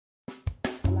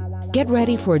Get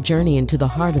ready for a journey into the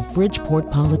heart of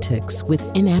Bridgeport politics with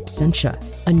In Absentia,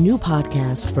 a new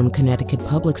podcast from Connecticut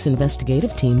Public's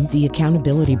investigative team, The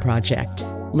Accountability Project.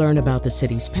 Learn about the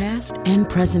city's past and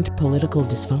present political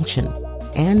dysfunction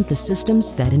and the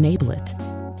systems that enable it.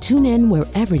 Tune in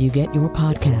wherever you get your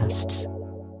podcasts.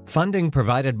 Funding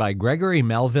provided by Gregory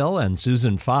Melville and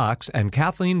Susan Fox and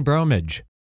Kathleen Bromage.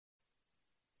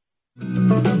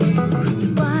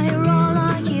 Why are all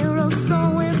our heroes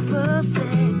so imperfect?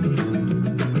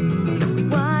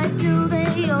 Why do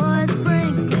they always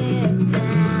bring it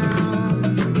down?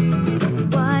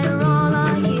 Why are all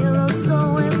our heroes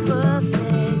so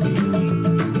imperfect?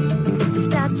 The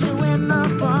statue in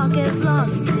the park has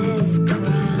lost his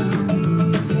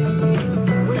crown.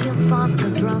 William Faulkner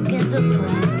drunk and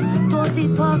depressed.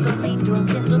 Dorothy Parker mean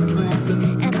drunk and depressed.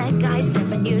 And that guy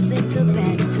 7 years into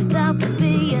bed turned out to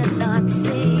be a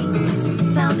Nazi.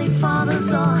 Founding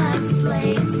fathers all had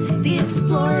slaves. The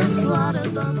explorers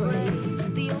slaughtered the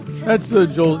braves. That's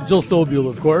Jill Sobule,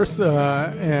 of course,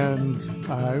 and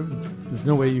there's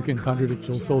no way you can contradict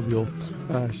Jill Sobule.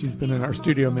 She's been in our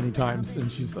studio many times,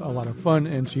 and she's a lot of fun,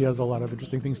 and she has a lot of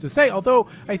interesting things to say. Although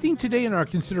I think today in our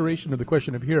consideration of the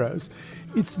question of heroes,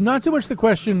 it's not so much the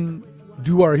question,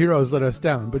 do our heroes let us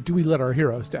down, but do we let our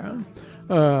heroes down?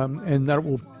 And that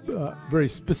will very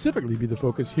specifically be the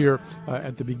focus here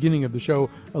at the beginning of the show.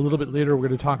 A little bit later, we're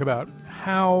going to talk about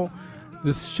how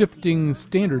the shifting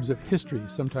standards of history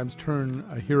sometimes turn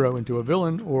a hero into a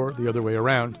villain or the other way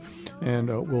around. And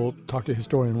we'll talk to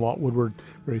historian Walt Woodward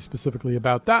very specifically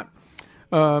about that.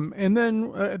 And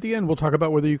then at the end, we'll talk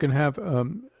about whether you can have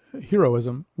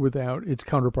heroism without its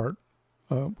counterpart,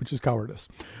 which is cowardice.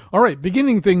 All right,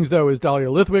 beginning things, though, is Dahlia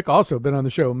Lithwick, also been on the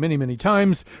show many, many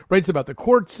times, writes about the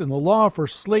courts and the law for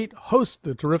Slate, hosts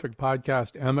the terrific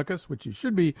podcast Amicus, which you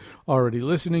should be already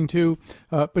listening to.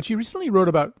 But she recently wrote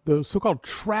about the so-called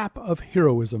trap of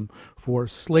heroism for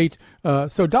Slate.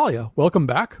 So, Dahlia, welcome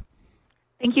back.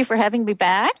 Thank you for having me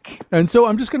back. And so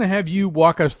I'm just going to have you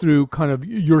walk us through kind of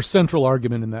your central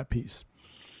argument in that piece.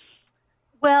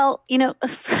 Well,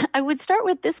 I would start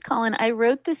with this, Colin. I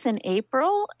wrote this in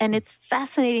April, and it's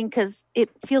fascinating because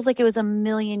it feels like it was a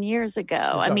million years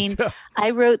ago. I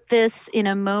wrote this in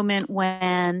a moment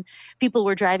when people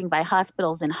were driving by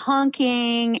hospitals and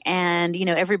honking, and,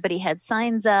 everybody had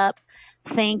signs up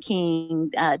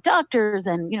thanking doctors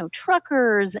and,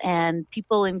 truckers and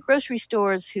people in grocery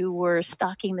stores who were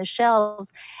stocking the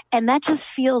shelves. And that just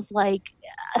feels like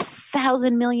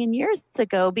 1,000 million years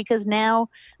ago, because now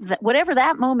whatever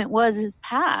that moment was is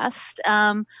past.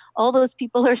 All those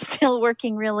people are still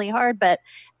working really hard, but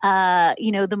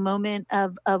the moment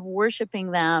of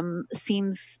worshiping them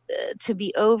seems to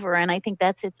be over. And I think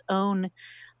that's its own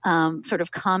sort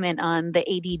of comment on the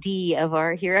ADD of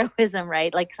our heroism,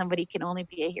 right? Like somebody can only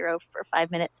be a hero for 5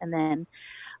 minutes and then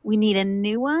we need a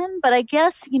new one. But I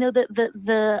guess,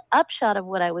 the upshot of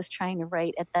what I was trying to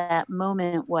write at that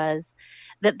moment was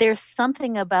that there's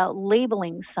something about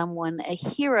labeling someone a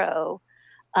hero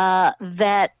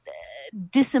that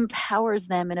disempowers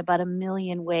them in about a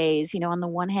million ways. On the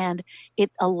one hand, it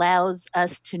allows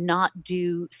us to not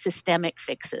do systemic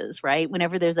fixes, right?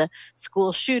 Whenever there's a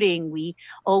school shooting, we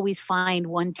always find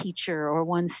one teacher or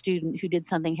one student who did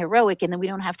something heroic, and then we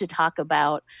don't have to talk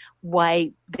about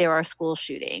why there are school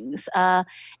shootings. And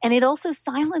it also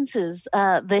silences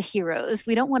the heroes.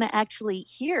 We don't want to actually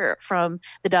hear from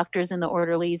the doctors and the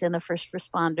orderlies and the first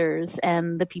responders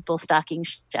and the people stocking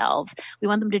shelves. We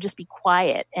want them to just be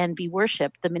quiet and be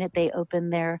worshipped. The minute they open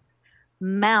their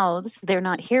mouths, they're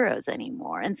not heroes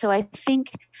anymore. And so I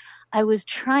think I was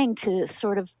trying to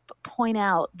sort of point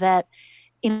out that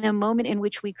in a moment in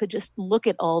which we could just look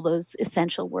at all those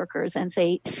essential workers and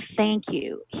say, thank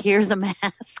you, here's a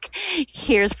mask,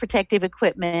 here's protective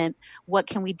equipment, what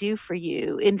can we do for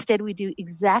you? Instead, we do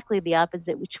exactly the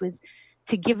opposite, which was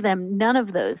to give them none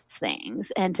of those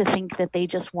things and to think that they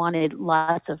just wanted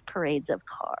lots of parades of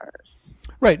cars.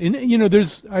 Right. And,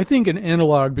 there's, I think, an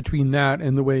analog between that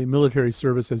and the way military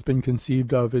service has been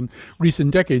conceived of in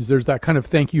recent decades. There's that kind of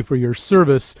thank you for your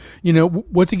service.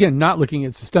 Once again, not looking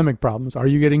at systemic problems. Are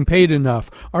you getting paid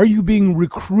enough? Are you being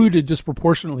recruited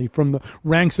disproportionately from the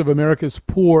ranks of America's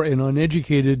poor and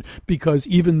uneducated because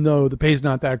even though the pay's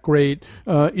not that great,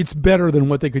 it's better than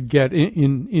what they could get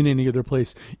in any other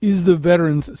place? Is the veteran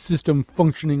veterans system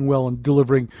functioning well and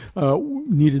delivering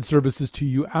needed services to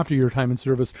you after your time in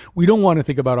service. We don't want to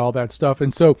think about all that stuff.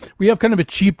 And so we have kind of a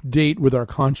cheap date with our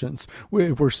conscience.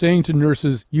 If we're saying to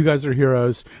nurses, you guys are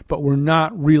heroes, but we're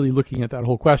not really looking at that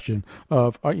whole question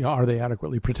of, are they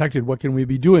adequately protected? What can we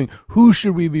be doing? Who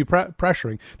should we be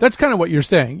pressuring? That's kind of what you're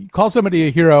saying. Call somebody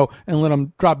a hero and let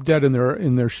them drop dead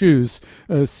in their shoes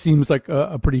seems like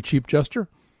a pretty cheap gesture.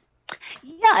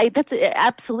 Yeah, that's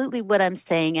absolutely what I'm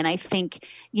saying. And I think,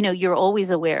 you're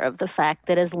always aware of the fact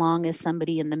that as long as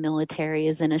somebody in the military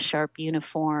is in a sharp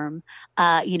uniform,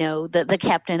 the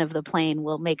captain of the plane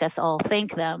will make us all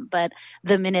thank them. But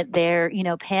the minute they're,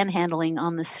 panhandling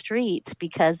on the streets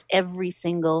because every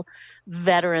single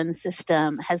veteran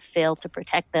system has failed to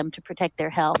protect them, to protect their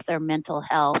health, their mental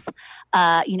health,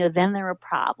 then they're a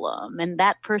problem. And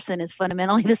that person is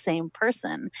fundamentally the same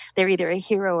person. They're either a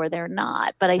hero or they're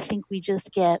not. But I think we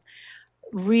just get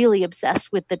really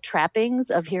obsessed with the trappings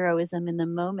of heroism in the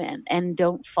moment and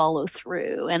don't follow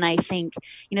through. And I think,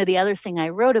 the other thing I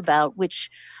wrote about, which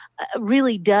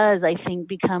really does, I think,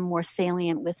 become more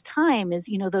salient with time is,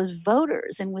 those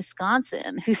voters in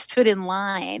Wisconsin who stood in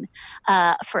line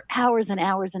for hours and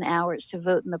hours and hours to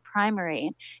vote in the primary.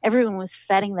 And everyone was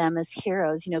feting them as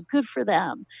heroes. Good for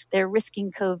them. They're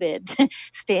risking COVID to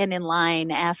stand in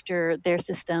line after their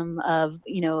system of,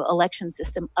 election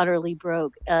system utterly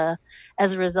broke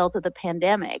as a result of the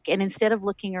pandemic. And instead of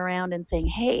looking around and saying,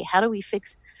 hey, how do we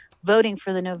fix voting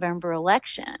for the November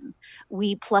election,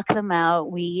 we pluck them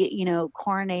out, we,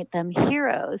 coronate them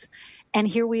heroes. And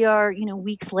here we are,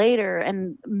 weeks later,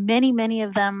 and many, many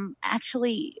of them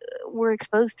actually were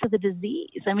exposed to the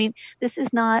disease. I mean, this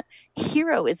is not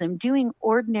heroism, doing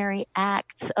ordinary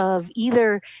acts of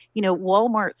either,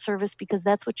 Walmart service because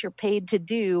that's what you're paid to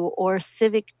do, or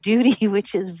civic duty,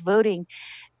 which is voting.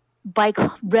 By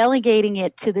relegating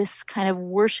it to this kind of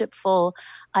worshipful,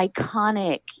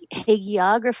 iconic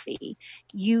hagiography,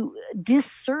 you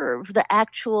disserve the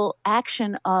actual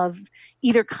action of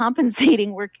either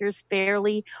compensating workers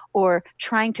fairly or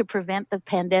trying to prevent the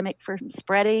pandemic from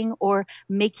spreading or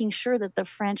making sure that the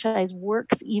franchise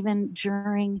works even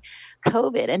during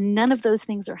COVID. And none of those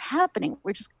things are happening.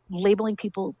 We're just labeling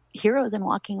people heroes and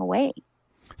walking away.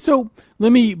 So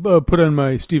let me put on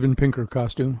my Steven Pinker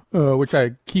costume, which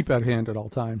I keep at hand at all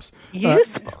times.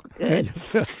 Useful, good.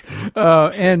 Yes.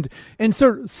 And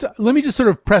so let me just sort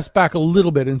of press back a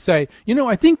little bit and say,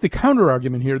 I think the counter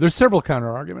argument here, there's several counter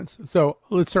arguments. So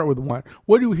let's start with one.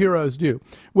 What do heroes do?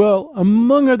 Well,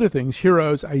 among other things,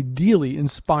 heroes ideally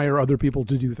inspire other people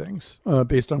to do things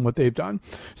based on what they've done.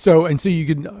 So you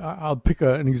can, I'll pick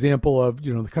an example of,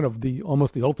 kind of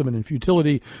almost the ultimate in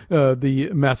futility,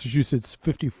 the Massachusetts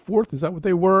 54th, is that what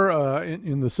they were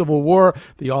in the Civil War?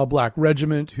 The All-Black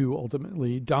Regiment, who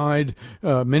ultimately died,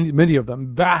 many of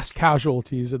them, vast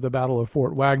casualties at the Battle of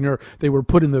Fort Wagner. They were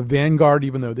put in the vanguard,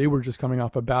 even though they were just coming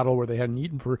off a battle where they hadn't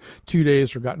eaten for 2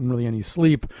 days or gotten really any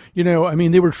sleep.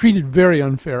 They were treated very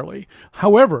unfairly.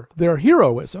 However, their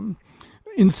heroism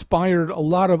inspired a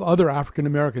lot of other African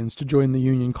Americans to join the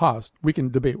Union cause. We can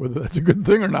debate whether that's a good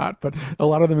thing or not, but a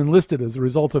lot of them enlisted as a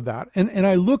result of that. And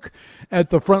I look at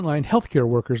the frontline healthcare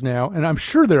workers now, and I'm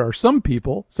sure there are some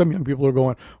young people are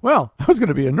going, well, I was going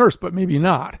to be a nurse, but maybe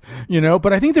not,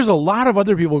 but I think there's a lot of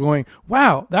other people going,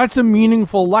 wow, that's a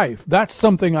meaningful life. That's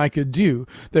something I could do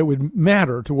that would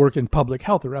matter, to work in public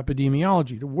health or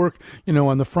epidemiology, to work,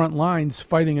 on the front lines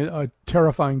fighting a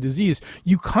terrifying disease.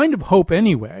 You kind of hope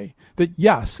anyway that,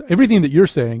 yes, everything that you're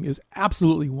saying is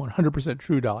absolutely 100%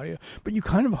 true, Dahlia, but you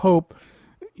kind of hope,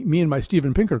 me and my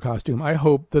Steven Pinker costume, I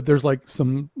hope that there's like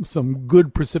some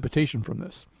good precipitation from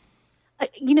this.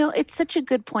 It's such a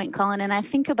good point, Colin, and I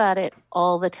think about it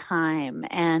all the time.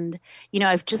 And,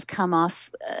 I've just come off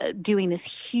doing this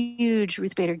huge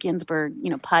Ruth Bader Ginsburg,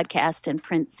 podcast and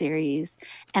print series,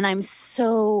 and I'm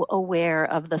so aware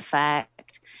of the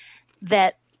fact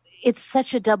that it's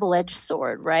such a double-edged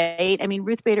sword, right? I mean,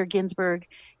 Ruth Bader Ginsburg,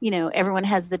 everyone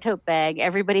has the tote bag,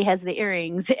 everybody has the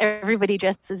earrings, everybody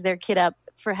dresses their kid up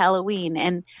for Halloween.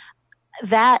 And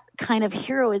that kind of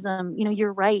heroism,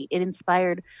 you're right, it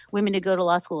inspired women to go to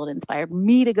law school. It inspired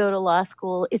me to go to law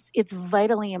school. It's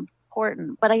vitally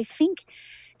important. But I think,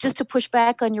 just to push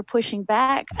back on your pushing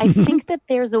back, I think that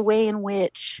there's a way in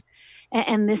which,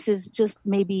 and this is just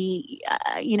maybe,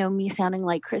 me sounding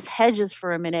like Chris Hedges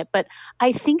for a minute, but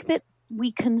I think that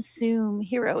we consume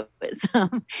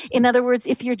heroism. In other words,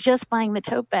 if you're just buying the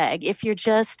tote bag, if you're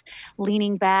just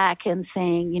leaning back and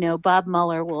saying, Bob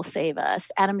Mueller will save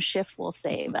us, Adam Schiff will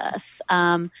save us,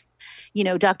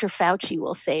 Dr. Fauci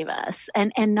will save us,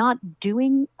 and not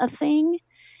doing a thing,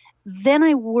 then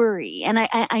I worry. And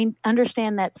I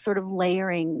understand that sort of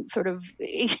layering sort of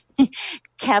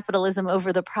capitalism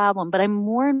over the problem, but I'm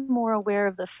more and more aware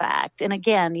of the fact. And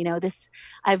again,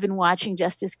 I've been watching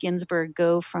Justice Ginsburg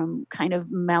go from kind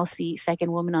of mousy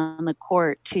second woman on the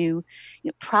court to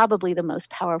probably the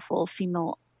most powerful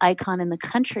female icon in the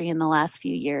country in the last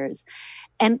few years.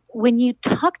 And when you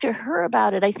talk to her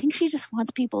about it, I think she just wants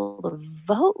people to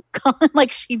vote.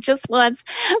 Like she just wants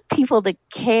people to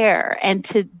care and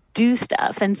to do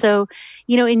stuff. And so,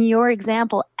 in your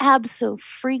example,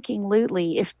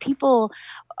 abso-freaking-lutely, if people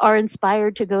are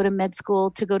inspired to go to med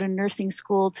school, to go to nursing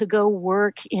school, to go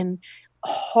work in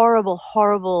horrible,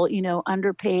 horrible,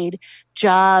 underpaid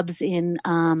jobs in,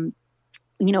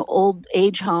 old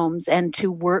age homes and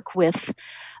to work with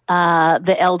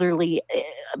the elderly,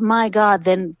 my God,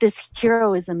 then this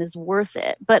heroism is worth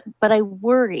it. But I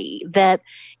worry that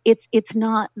it's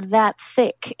not that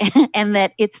thick and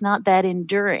that it's not that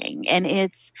enduring. And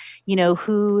it's,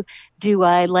 who do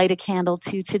I light a candle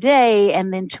to today?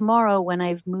 And then tomorrow when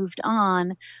I've moved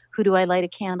on, who do I light a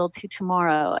candle to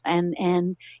tomorrow?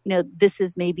 And this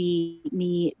is maybe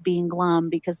me being glum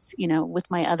because, with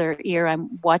my other ear,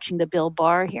 I'm watching the Bill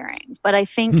Barr hearings. But I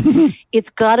think it's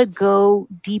got to go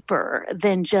deeper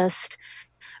than just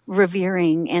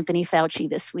revering Anthony Fauci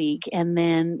this week and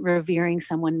then revering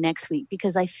someone next week,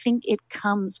 because I think it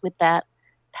comes with that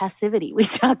passivity we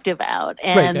talked about.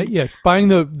 And right. Yes. Buying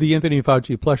the Anthony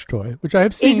Fauci plush toy, which I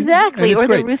have seen. Exactly. Or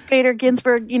great. The Ruth Bader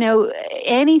Ginsburg,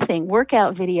 anything,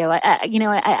 workout video.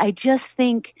 I just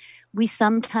think we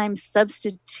sometimes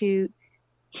substitute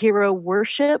hero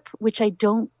worship, which I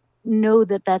don't know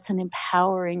that that's an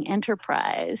empowering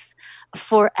enterprise,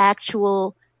 for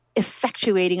actual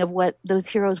effectuating of what those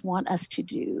heroes want us to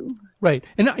do. Right.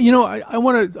 And, I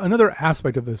want to, another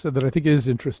aspect of this that I think is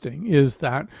interesting is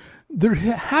that there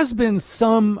has been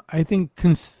some, I think,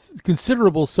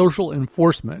 considerable social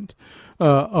enforcement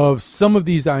of some of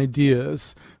these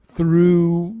ideas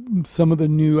through some of the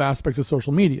new aspects of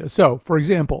social media. So, for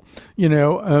example, the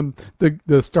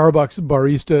Starbucks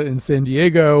barista in San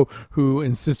Diego who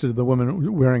insisted the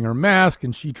woman wearing her mask,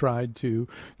 and she tried to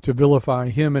vilify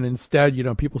him, and instead,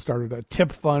 people started a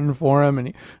tip fund for him, and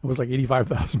it was like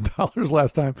 $85,000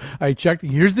 last time I checked.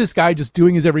 Here's this guy just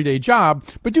doing his everyday job,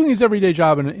 but doing his everyday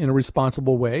job in a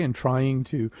responsible way and trying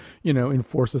to,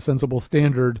 enforce a sensible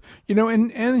standard,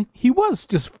 and he was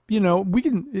just,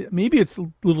 maybe it's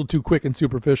a little too quick and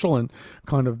superficial and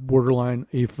kind of borderline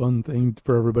a fun thing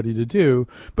for everybody to do.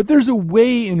 But there's a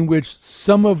way in which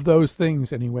some of those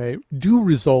things, anyway, do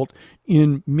result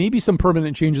in maybe some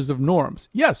permanent changes of norms.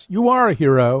 Yes, you are a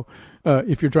hero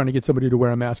if you're trying to get somebody to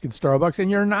wear a mask at Starbucks, and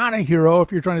you're not a hero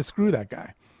if you're trying to screw that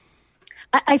guy.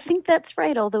 I think that's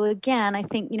right. Although, again, I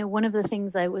think, one of the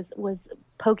things I was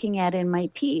poking at in my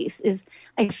piece is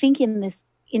I think in this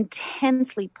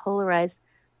intensely polarized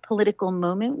political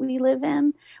moment we live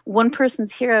in, one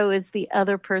person's hero is the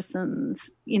other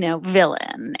person's,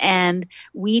 villain. And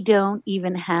we don't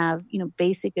even have,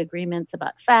 basic agreements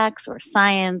about facts or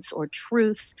science or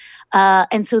truth.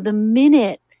 And so the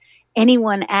minute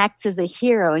anyone acts as a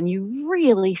hero, and you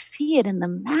really see it in the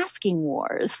masking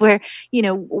wars where,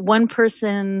 one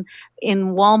person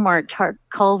in Walmart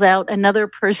calls out another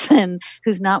person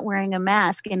who's not wearing a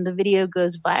mask, and the video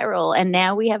goes viral. And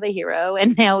now we have a hero,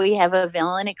 and now we have a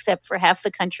villain, except for half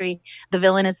the country, the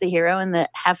villain is the hero, and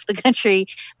half the country,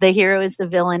 the hero is the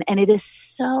villain. And it is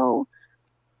so,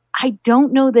 I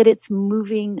don't know that it's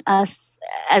moving us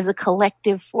as a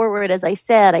collective forward. As I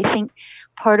said, I think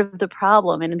part of the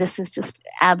problem, and this is just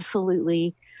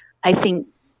absolutely, I think,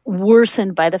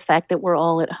 worsened by the fact that we're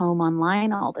all at home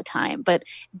online all the time, but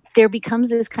there becomes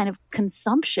this kind of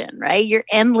consumption, right? You're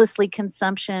endlessly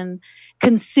consuming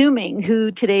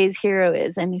who today's hero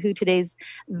is and who today's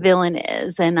villain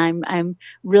is. And I'm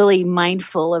really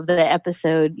mindful of the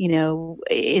episode,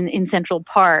 in Central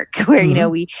Park where,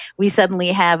 we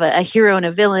suddenly have a hero and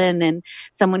a villain and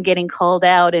someone getting called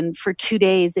out. And for 2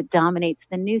 days, it dominates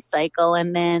the news cycle.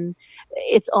 And then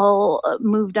it's all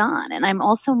moved on. And I'm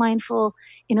also mindful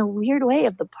in a weird way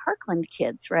of the Parkland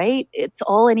kids, right? It's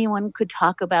all anyone could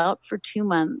talk about for 2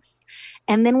 months.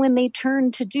 And then when they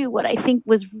turned to do what I think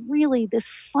was really this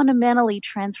fundamentally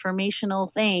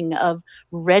transformational thing of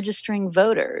registering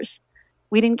voters,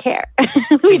 we didn't care.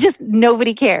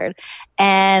 Nobody cared.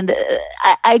 And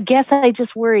I guess I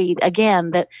just worried,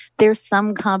 again, that there's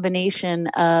some combination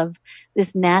of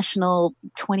this national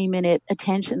 20-minute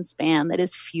attention span that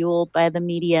is fueled by the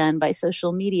media and by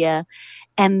social media,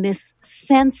 and this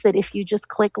sense that if you just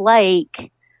click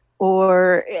like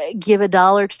or give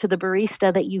 $1 to the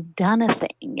barista that you've done a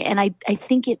thing. And I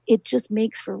think it just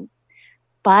makes for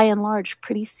by and large,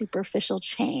 pretty superficial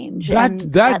change.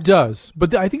 That does.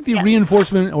 But I think the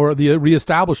reinforcement or the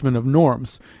reestablishment of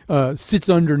norms sits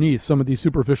underneath some of these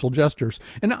superficial gestures.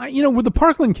 And, with the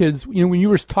Parkland kids, when you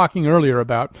were talking earlier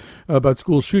about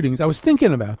school shootings, I was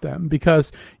thinking about them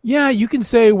because, you can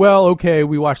say, well, okay,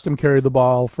 we watched them carry the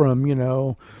ball from,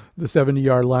 the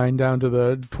 70-yard line down to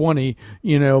the 20,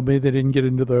 maybe they didn't get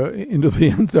into the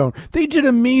end zone. They did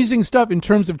amazing stuff in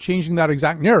terms of changing that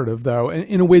exact narrative, though,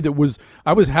 in a way that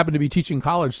I happened to be teaching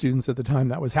college students at the time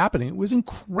that was happening. It was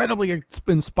incredibly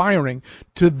inspiring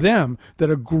to them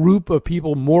that a group of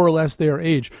people more or less their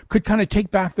age could kind of take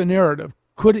back the narrative,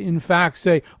 could in fact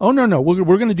say, oh, no, we're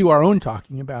going to do our own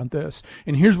talking about this,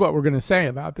 and here's what we're going to say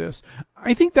about this.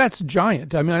 I think that's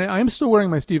giant. I mean, I'm still wearing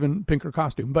my Steven Pinker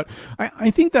costume, but I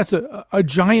think that's a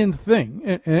giant thing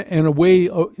and a way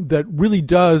that really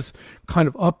does kind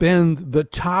of upend the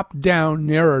top-down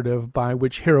narrative by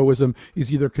which heroism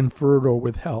is either conferred or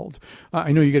withheld.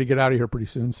 I know you got to get out of here pretty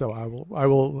soon, so I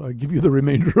will give you the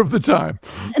remainder of the time.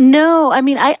 No, I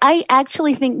mean, I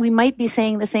actually think we might be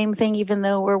saying the same thing, even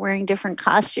though we're wearing different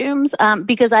costumes,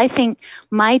 because I think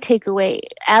my takeaway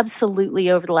absolutely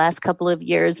over the last couple of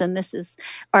years, and this is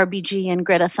RBG and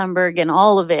Greta Thunberg and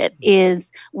all of it,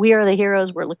 is we are the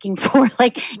heroes we're looking for.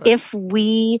 Like, if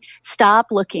we stop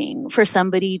looking for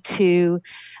somebody to,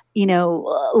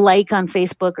 like on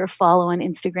Facebook or follow on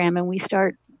Instagram, and we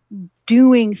start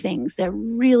doing things that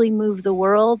really move the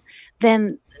world,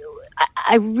 then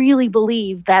I really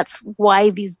believe that's why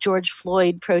these George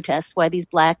Floyd protests, why these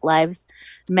Black Lives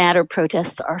Matter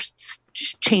protests are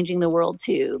changing the world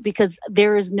too, because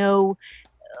there is no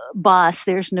boss,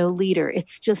 there's no leader.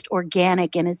 It's just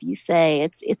organic, and as you say,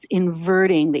 it's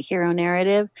inverting the hero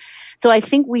narrative. So I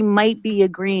think we might be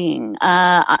agreeing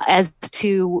as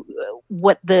to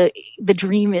what the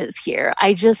dream is here.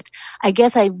 I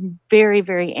guess I'm very,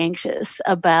 very anxious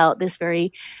about this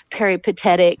very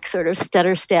peripatetic sort of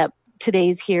stutter step.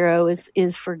 Today's hero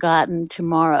is forgotten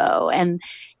tomorrow. And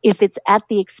if it's at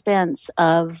the expense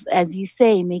of, as you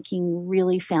say, making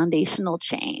really foundational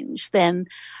change, then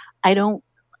I don't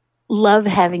love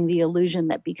having the illusion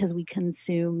that because we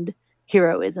consumed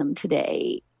heroism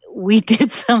today, we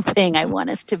did something. I want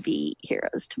us to be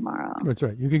heroes tomorrow. That's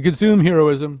right. You can consume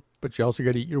heroism, but you also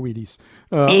got to eat your Wheaties.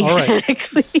 Exactly. All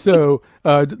right. So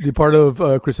the part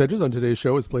of Chris Hedges on today's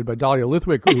show is played by Dahlia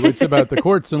Lithwick, who writes about the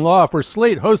courts and law for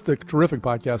Slate, hosts the terrific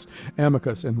podcast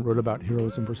Amicus, and wrote about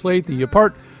heroism for Slate. The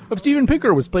part of Steven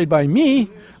Pinker was played by me.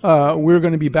 We're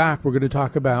going to be back. We're going to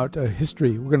talk about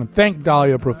history. We're going to thank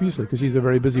Dahlia profusely because she's a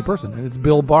very busy person, and it's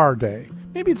Bill Barr Day.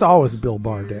 Maybe it's always Bill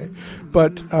Barr Day,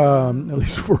 but at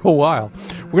least for a while.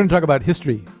 We're going to talk about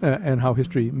history and how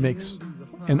history makes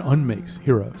and unmakes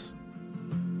heroes.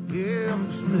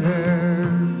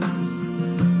 Upstairs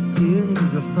into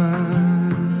the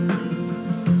fire,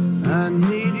 I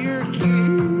need your keys.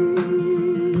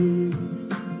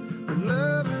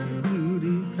 Love and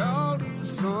duty called you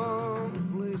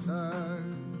someplace high,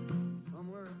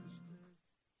 somewhere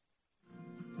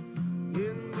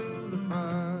into the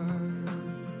fire.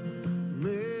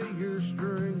 May your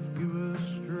strength give us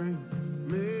strength.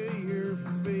 May your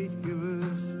faith give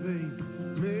us faith.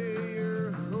 May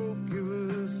your hope give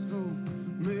us hope.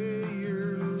 May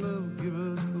your love give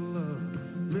us love.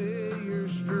 May your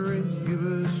strength give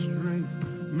us strength.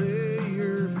 May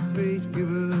your faith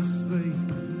give us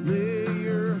faith. May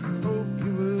your hope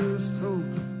give us hope.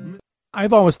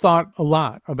 I've always thought a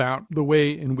lot about the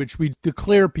way in which we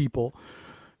declare people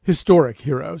historic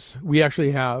heroes. We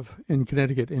actually have in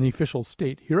Connecticut an official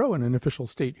state hero and an official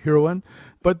state heroine,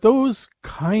 but those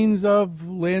kinds of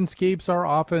landscapes are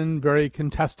often very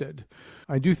contested.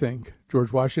 I do think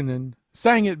George Washington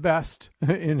sang it best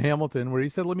in Hamilton, where he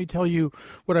said, "Let me tell you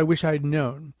what I wish I'd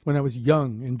known when I was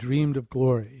young and dreamed of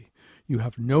glory. You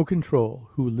have no control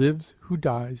who lives, who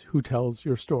dies, who tells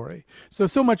your story."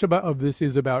 So much of this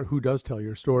is about who does tell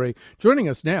your story. Joining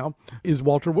us now is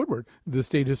Walter Woodward, the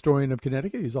state historian of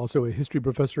Connecticut. He's also a history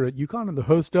professor at UConn and the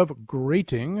host of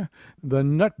Grating, the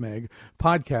Nutmeg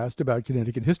podcast about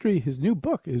Connecticut history. His new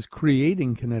book is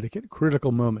Creating Connecticut,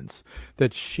 Critical Moments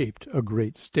That Shaped a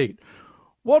Great State.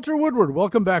 Walter Woodward,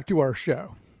 welcome back to our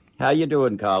show. How you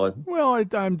doing, Colin? Well,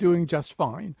 I'm doing just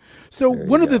fine. So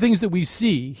one of the things that we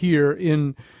see here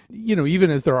in, even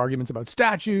as there are arguments about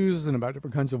statues and about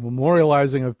different kinds of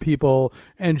memorializing of people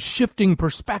and shifting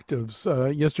perspectives,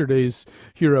 yesterday's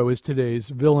hero is today's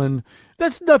villain.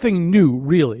 That's nothing new,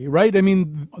 really, right? I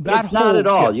mean, it's not at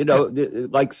all.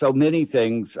 Like so many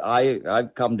things,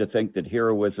 I've come to think that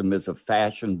heroism is a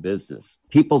fashion business.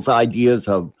 People's ideas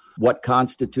of what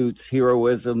constitutes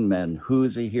heroism and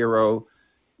who's a hero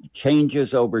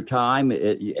changes over time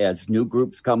as new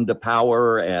groups come to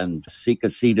power and seek a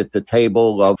seat at the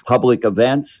table of public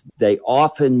events. They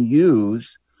often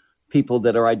use people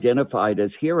that are identified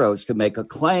as heroes to make a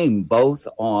claim both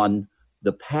on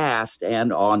the past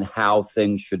and on how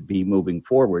things should be moving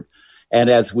forward. And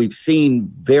as we've seen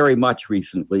very much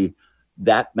recently,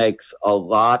 that makes a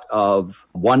lot of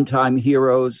one-time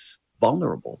heroes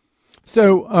vulnerable.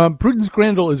 So Prudence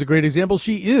Crandall is a great example.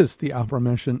 She is the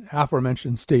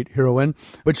aforementioned state heroine,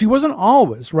 but she wasn't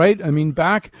always, right? I mean,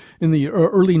 back in the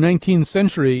early 19th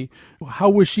century, how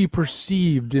was she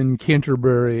perceived in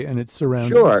Canterbury and its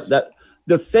surroundings? Sure.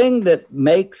 The thing that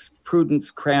makes Prudence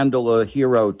Crandall a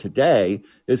hero today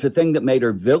is the thing that made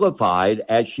her vilified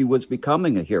as she was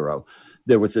becoming a hero.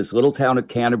 There was this little town of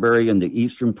Canterbury in the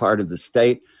eastern part of the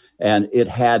state, and it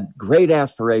had great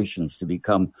aspirations to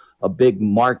become a big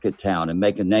market town and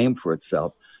make a name for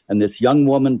itself. And this young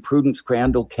woman, Prudence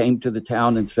Crandall, came to the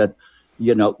town and said,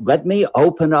 let me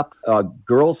open up a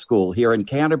girls' school here in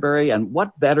Canterbury. And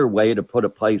what better way to put a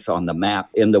place on the map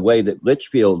in the way that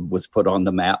Litchfield was put on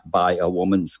the map by a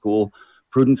woman's school?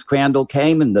 Prudence Crandall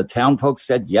came and the town folks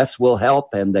said, yes, we'll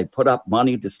help. And they put up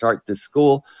money to start this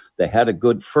school. They had a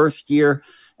good first year.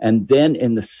 And then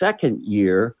in the second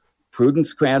year,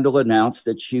 Prudence Crandall announced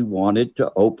that she wanted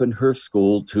to open her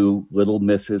school to little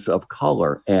misses of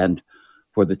color. And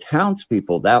for the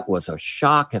townspeople, that was a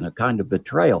shock and a kind of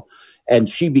betrayal. And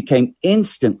she became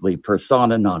instantly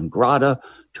persona non grata,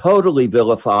 totally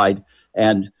vilified.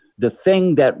 And the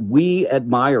thing that we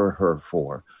admire her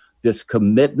for, this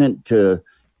commitment to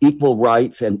equal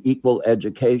rights and equal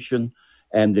education,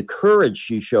 and the courage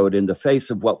she showed in the face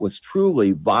of what was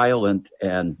truly violent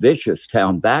and vicious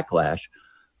town backlash,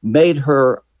 made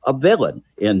her a villain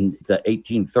in the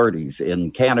 1830s in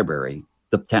Canterbury,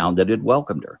 the town that had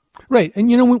welcomed her. Right. And,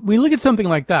 when we look at something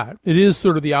like that, it is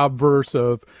sort of the obverse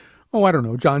of,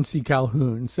 John C.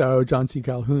 Calhoun. So John C.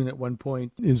 Calhoun at one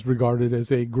point is regarded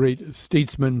as a great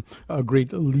statesman, a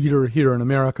great leader here in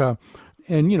America.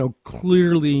 And,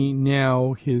 clearly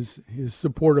now his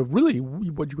support of really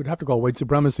what you would have to call white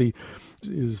supremacy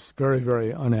is very,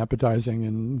 very unappetizing.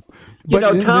 And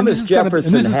Thomas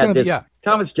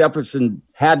Jefferson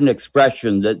had an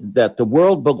expression that the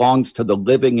world belongs to the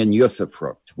living in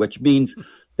usufruct, which means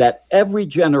that every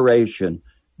generation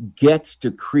gets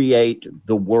to create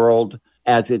the world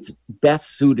as it's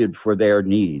best suited for their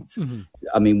needs. Mm-hmm.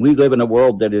 I mean, we live in a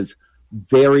world that is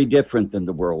very different than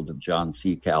the world of John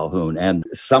C. Calhoun. And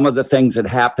some of the things that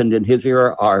happened in his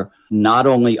era are not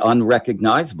only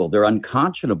unrecognizable, they're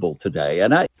unconscionable today.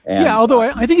 Although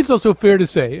I think it's also fair to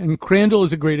say, and Crandall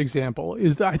is a great example,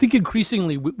 is that I think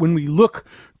increasingly when we look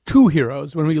to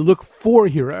heroes, when we look for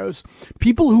heroes,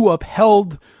 people who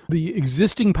upheld the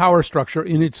existing power structure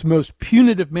in its most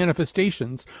punitive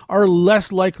manifestations are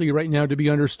less likely right now to be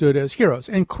understood as heroes,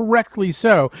 and correctly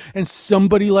so. And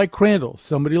somebody like Crandall,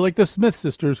 somebody like the Smith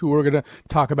sisters, who we're going to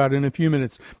talk about in a few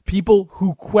minutes, people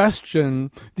who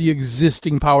question the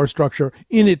existing power structure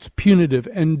in its punitive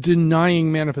and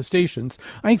denying manifestations,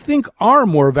 I think are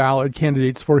more valid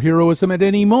candidates for heroism at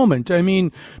any moment. I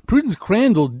mean, Prudence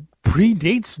Crandall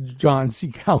predates John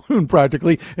C. Calhoun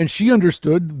practically, and she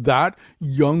understood that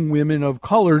young women of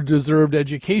color deserved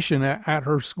education at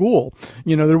her school.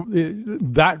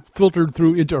 That filtered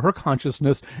through into her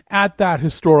consciousness at that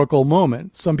historical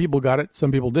moment. Some people got it,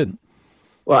 some people didn't.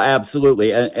 Well,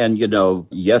 absolutely. And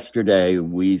yesterday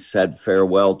we said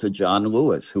farewell to John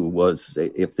Lewis, who was,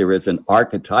 if there is an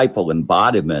archetypal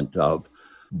embodiment of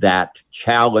that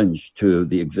challenge to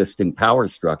the existing power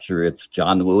structure, it's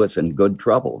John Lewis in Good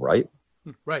Trouble, right?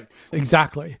 Right,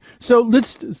 exactly. So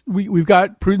we've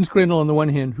got Prudence Crandall on the one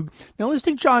hand. Now let's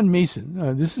take John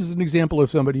Mason. This is an example of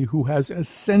somebody who has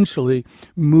essentially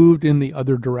moved in the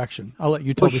other direction. I'll let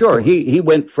you tell the story. Sure. He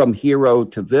went from hero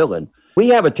to villain. We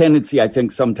have a tendency, I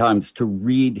think, sometimes to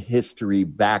read history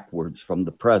backwards from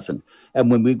the present.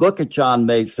 And when we look at John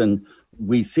Mason,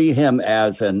 we see him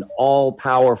as an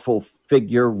all-powerful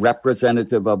figure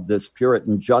representative of this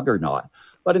Puritan juggernaut.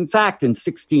 But in fact, in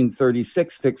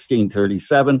 1636,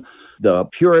 1637, the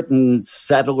Puritan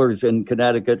settlers in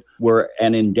Connecticut were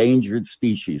an endangered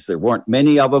species. There weren't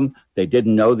many of them. They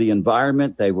didn't know the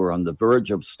environment. They were on the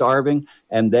verge of starving,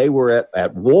 and they were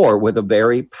at war with a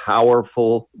very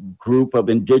powerful group of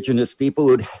indigenous people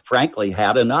who'd frankly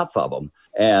had enough of them.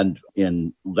 And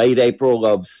in late April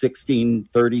of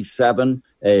 1637,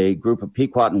 a group of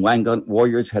Pequot and Wyandotte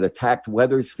warriors had attacked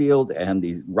Wethersfield, and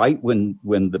right when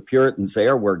the Puritans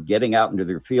there were getting out into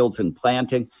their fields and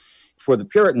planting, for the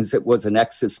Puritans, it was an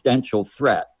existential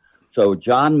threat. So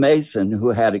John Mason,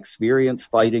 who had experience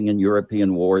fighting in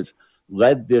European wars,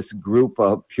 led this group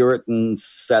of Puritan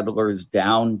settlers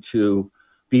down to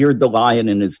Beard the Lion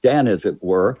in his den, as it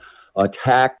were,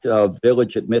 attacked a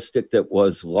village at Mystic that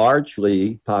was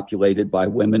largely populated by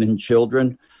women and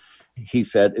children. He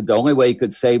said the only way he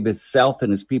could save himself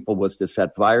and his people was to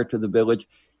set fire to the village.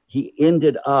 He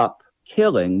ended up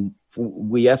killing,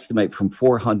 we estimate, from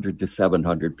 400 to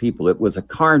 700 people. It was a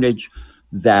carnage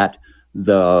that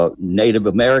the Native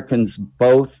Americans,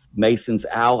 both Mason's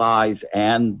allies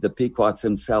and the Pequots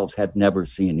themselves, had never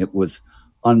seen. It was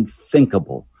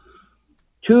unthinkable.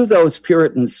 To those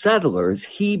Puritan settlers,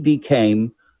 he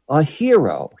became a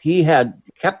hero. He had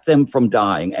kept them from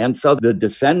dying. And so the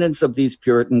descendants of these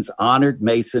Puritans honored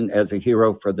Mason as a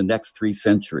hero for the next 3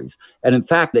 centuries. And in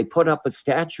fact, they put up a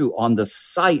statue on the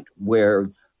site where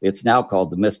it's now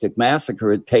called the Mystic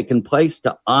Massacre had taken place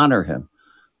to honor him.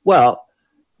 Well,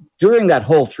 during that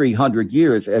whole 300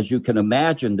 years, as you can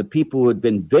imagine, the people who had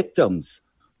been victims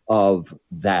of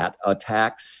that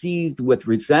attack seethed with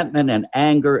resentment and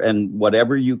anger and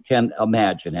whatever you can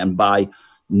imagine. And by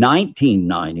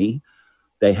 1990,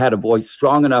 they had a voice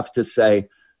strong enough to say,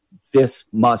 this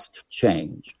must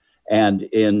change. And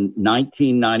in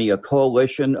 1990, a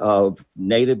coalition of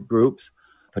Native groups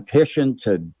petitioned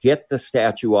to get the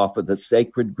statue off of the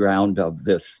sacred ground of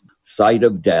this site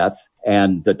of death.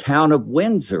 And the town of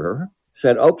Windsor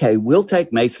said, okay, we'll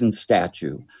take Mason's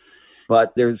statue.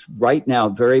 But there's right now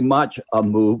very much a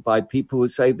move by people who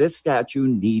say this statue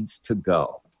needs to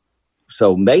go.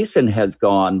 So Mason has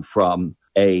gone from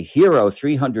a hero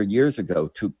 300 years ago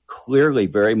to clearly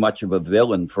very much of a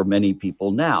villain for many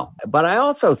people now. But I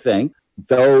also think,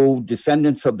 though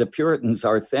descendants of the Puritans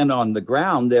are thin on the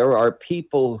ground, there are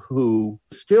people who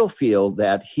still feel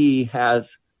that he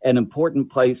has an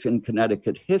important place in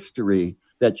Connecticut history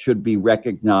that should be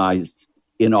recognized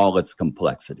in all its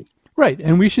complexity. Right.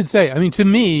 And we should say, I mean, to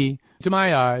me, to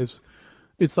my eyes,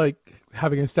 it's like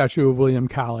having a statue of William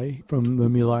Calley from the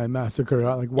My Lai massacre.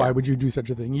 Like, why would you do such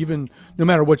a thing? Even no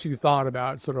matter what you thought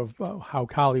about sort of how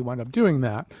Calley wound up doing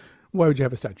that, why would you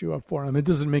have a statue up for him? It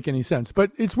doesn't make any sense.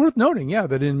 But it's worth noting,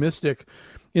 that in Mystic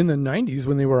in the 90s,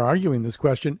 when they were arguing this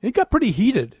question, it got pretty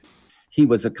heated. He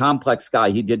was a complex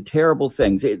guy. He did terrible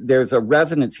things. There's a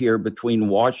resonance here between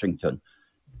Washington,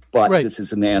 but This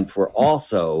is a man for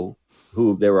also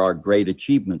who there are great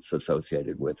achievements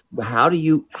associated with. How do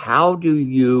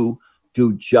you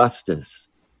do justice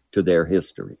to their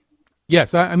history?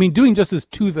 Yes, I mean, doing justice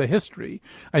to the history,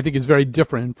 I think, is very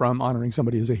different from honoring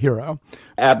somebody as a hero.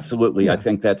 Absolutely, I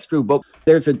think that's true. But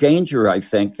there's a danger, I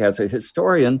think, as a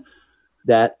historian,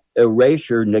 that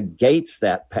erasure negates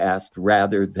that past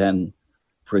rather than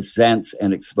presents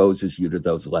and exposes you to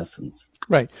those lessons.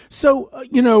 Right. So,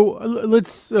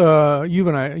 let's, you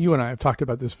and I have talked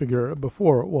about this figure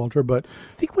before, Walter, but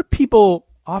I think what people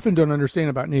often don't understand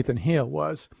about Nathan Hale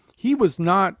was he was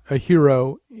not a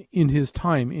hero in his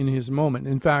time, in his moment.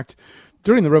 In fact,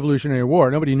 during the Revolutionary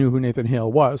War, nobody knew who Nathan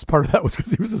Hale was. Part of that was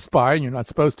because he was a spy and you're not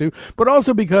supposed to, but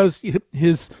also because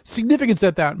his significance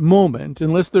at that moment,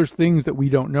 unless there's things that we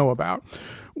don't know about,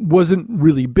 wasn't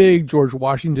really big. George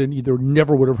Washington either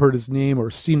never would have heard his name or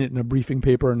seen it in a briefing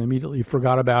paper and immediately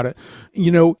forgot about it.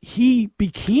 He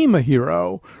became a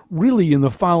hero really in the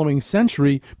following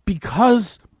century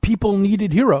because people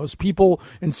needed heroes.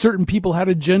 Certain people had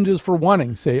agendas for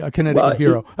wanting, say, a Connecticut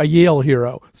hero, a Yale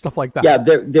hero, stuff like that. Yeah,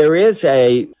 there is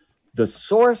the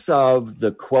source of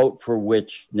the quote for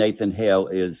which Nathan Hale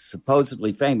is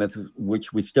supposedly famous,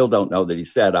 which we still don't know that he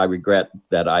said, "I regret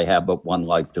that I have but one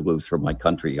life to lose for my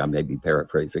country," I may be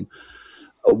paraphrasing,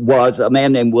 was a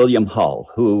man named William Hull,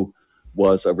 who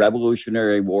was a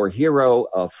Revolutionary War hero,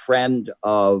 a friend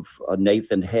of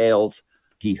Nathan Hale's.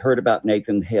 He heard about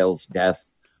Nathan Hale's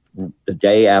death the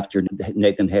day after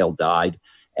Nathan Hale died,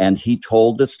 and he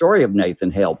told the story of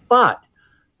Nathan Hale. But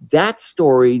that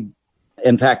story,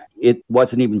 in fact, it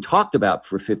wasn't even talked about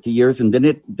for 50 years, and then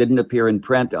it didn't appear in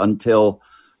print until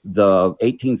the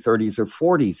 1830s or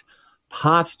 40s,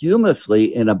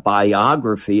 posthumously in a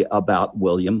biography about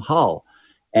William Hull.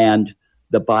 And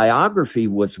the biography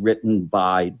was written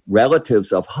by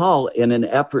relatives of Hull in an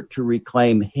effort to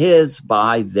reclaim his,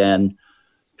 by then,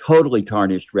 totally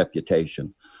tarnished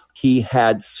reputation. He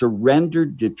had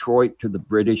surrendered Detroit to the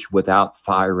British without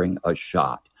firing a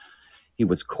shot. He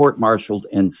was court-martialed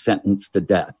and sentenced to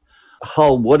death.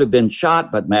 Hull would have been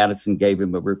shot, but Madison gave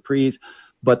him a reprise.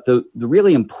 But the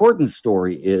really important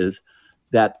story is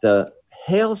that the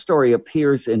Hale story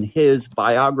appears in his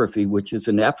biography, which is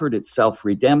an effort at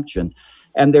self-redemption.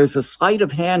 And there's a sleight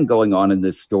of hand going on in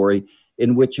this story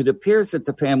in which it appears that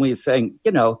the family is saying,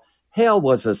 Hale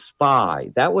was a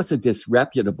spy. That was a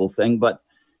disreputable thing, but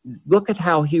look at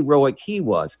how heroic he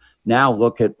was. Now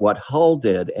look at what Hull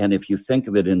did. And if you think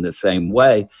of it in the same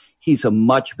way, he's a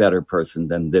much better person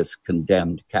than this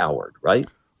condemned coward, right?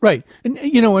 Right.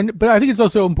 And, but I think it's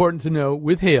also important to know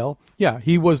with Hale, yeah,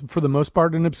 he was for the most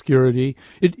part in obscurity.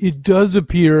 It does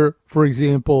appear, for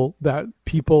example, that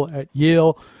people at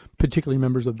Yale, particularly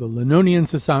members of the Linonian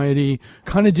Society,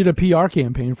 kind of did a PR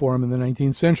campaign for him in the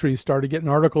 19th century, started getting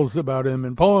articles about him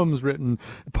and poems written,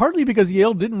 partly because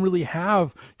Yale didn't really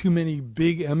have too many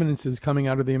big eminences coming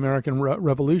out of the American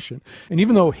Revolution. And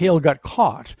even though Hale got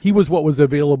caught, he was what was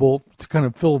available to kind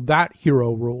of fill that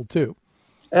hero role too.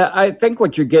 I think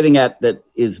what you're getting at that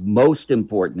is most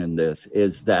important in this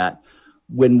is that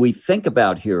when we think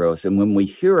about heroes and when we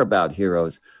hear about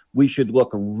heroes, we should look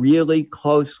really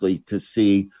closely to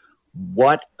see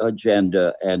what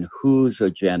agenda and whose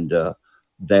agenda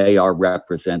they are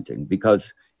representing,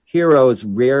 because heroes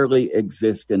rarely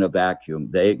exist in a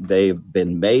vacuum. They've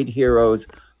been made heroes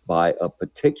by a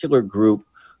particular group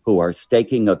who are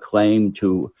staking a claim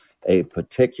to a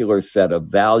particular set of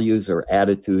values or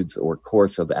attitudes or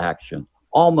course of action,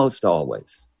 almost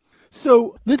always.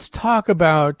 So let's talk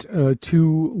about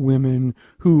two women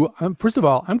who, first of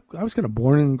all, I was kind of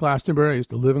born in Glastonbury. I used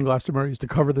to live in Glastonbury. I used to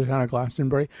cover the town of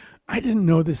Glastonbury. I didn't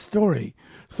know this story.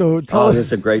 So tell us.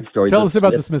 This is a great story. Tell us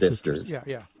about the Smith sisters.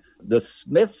 Yeah. The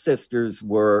Smith sisters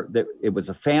it was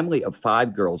a family of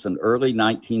 5 girls, an early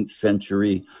 19th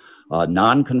century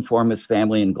nonconformist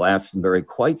family in Glastonbury,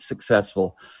 quite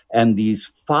successful. And these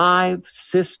 5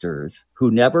 sisters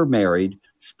who never married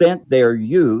spent their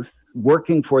youth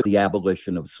working for the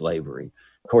abolition of slavery.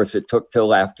 Of course, it took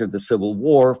till after the Civil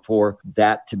War for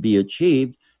that to be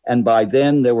achieved. And by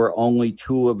then, there were only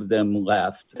 2 of them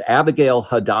left, Abigail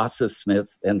Hadassah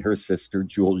Smith and her sister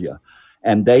Julia.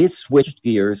 And they switched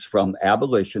gears from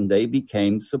abolition. They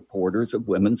became supporters of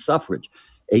women's suffrage.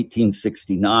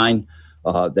 1869,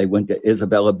 they went to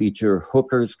Isabella Beecher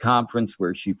Hooker's conference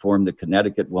where she formed the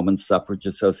Connecticut Women's Suffrage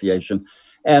Association.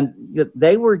 And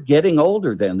they were getting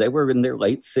older then. They were in their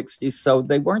late 60s, so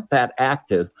they weren't that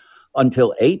active until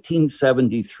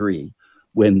 1873,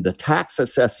 when the tax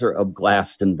assessor of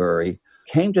Glastonbury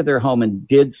came to their home and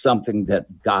did something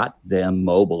that got them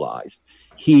mobilized.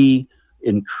 He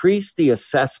increased the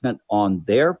assessment on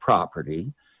their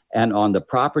property and on the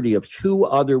property of 2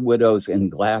 other widows in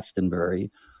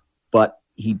Glastonbury, but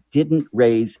he didn't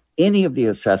raise any of the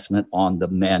assessment on the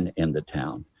men in the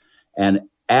town. And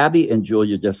Abby and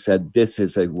Julia just said, this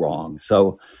is a wrong.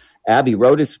 So Abby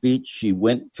wrote a speech. She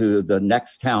went to the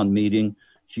next town meeting.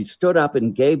 She stood up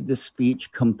and gave the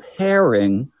speech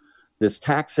comparing this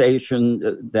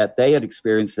taxation that they had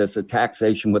experienced as a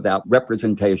taxation without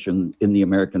representation in the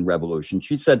American Revolution.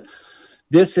 She said,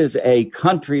 this is a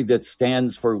country that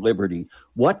stands for liberty.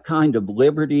 What kind of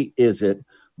liberty is it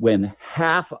when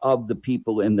half of the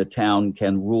people in the town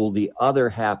can rule the other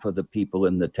half of the people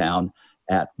in the town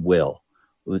at will?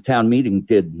 Well, the town meeting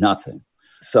did nothing.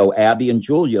 So Abby and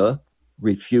Julia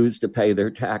refused to pay their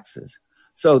taxes.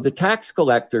 So the tax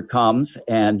collector comes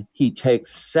and he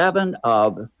takes 7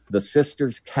 of the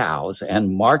sisters' cows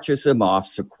and marches them off,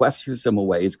 sequesters them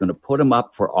away. He's going to put them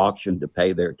up for auction to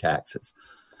pay their taxes.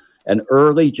 An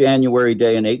early January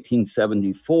day in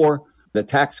 1874, the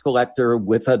tax collector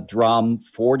with a drum,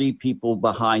 40 people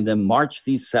behind them, marched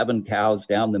these 7 cows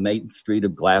down the main street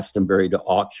of Glastonbury to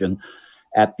auction.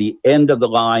 At the end of the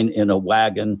line in a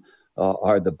wagon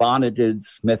are the bonneted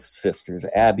Smith sisters,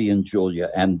 Abby and Julia,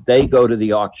 and they go to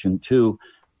the auction too,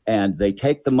 and they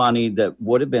take the money that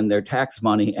would have been their tax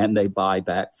money and they buy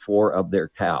back 4 of their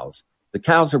cows. The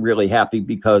cows are really happy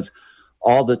because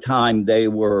all the time they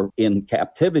were in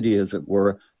captivity, as it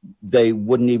were, they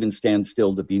wouldn't even stand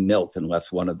still to be milked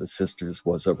unless one of the sisters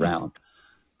was around.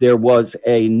 There was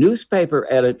a newspaper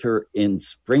editor in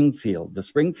Springfield, the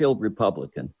Springfield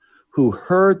Republican, who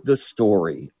heard the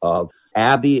story of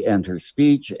Abby and her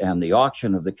speech and the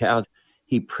auction of the cows.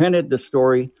 He printed the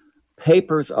story.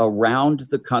 Papers around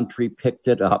the country picked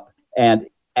it up. And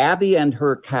Abby and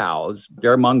her cows,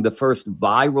 they're among the first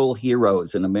viral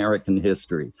heroes in American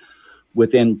history.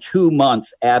 Within 2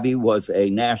 months, Abby was a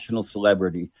national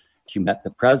celebrity. She met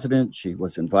the president. She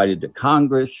was invited to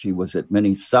Congress. She was at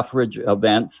many suffrage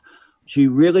events. She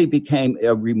really became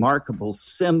a remarkable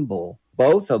symbol,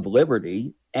 both of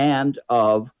liberty and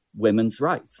of women's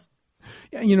rights.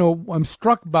 I'm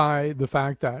struck by the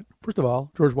fact that First of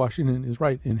all, George Washington is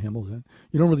right in Hamilton.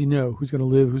 You don't really know who's going to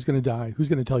live, who's going to die, who's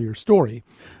going to tell your story.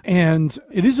 And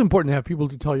it is important to have people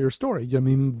to tell your story. I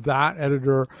mean, that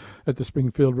editor at the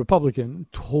Springfield Republican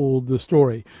told the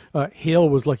story. Hale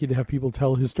was lucky to have people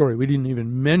tell his story. We didn't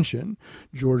even mention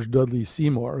George Dudley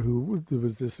Seymour, who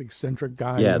was this eccentric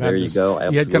guy. Yeah, there you go.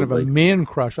 Absolutely. He had kind of a man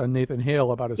crush on Nathan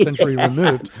Hale about a century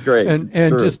removed. It's great. And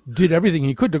just did everything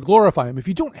he could to glorify him. If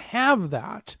you don't have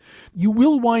that, you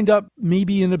will wind up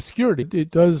maybe in obscurity.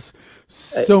 It does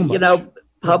so much. You know,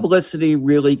 publicity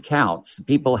really counts.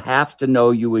 People have to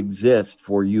know you exist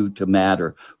for you to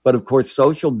matter. But of course,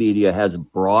 social media has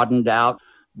broadened out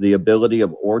the ability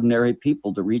of ordinary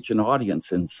people to reach an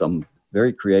audience in some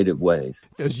very creative ways.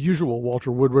 As usual,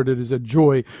 Walter Woodward, it is a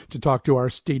joy to talk to our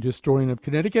state historian of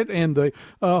Connecticut and the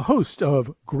host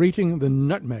of Grating the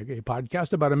Nutmeg, a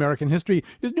podcast about American history.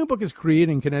 His new book is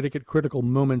Creating Connecticut Critical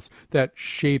Moments That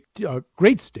Shaped a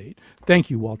Great State. Thank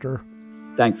you, Walter.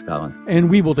 Thanks, Colin. And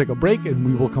we will take a break and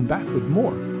we will come back with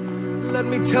more. Let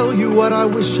me tell you what I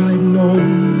wish I'd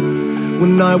known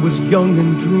when I was young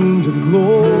and dreamed of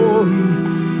glory.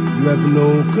 You have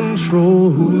no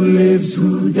control. Who lives,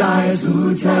 who dies,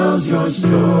 who tells your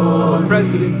story?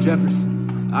 President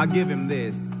Jefferson, I'll give him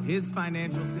this. His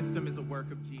financial system is a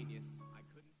work of genius.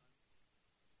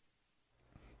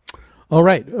 All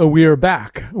right, we are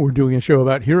back. We're doing a show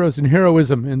about heroes and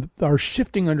heroism and our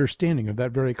shifting understanding of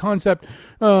that very concept.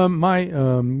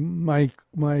 My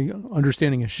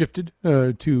understanding has shifted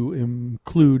to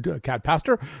include Kat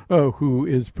Pastor, who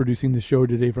is producing the show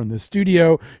today from the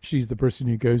studio. She's the person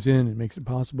who goes in and makes it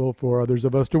possible for others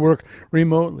of us to work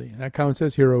remotely. And that counts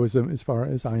as heroism as far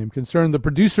as I am concerned. The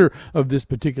producer of this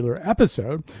particular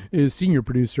episode is senior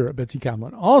producer Betsy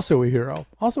Kaplan, also a hero,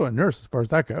 also a nurse as far as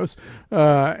that goes.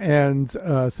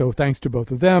 So thanks to both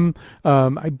of them.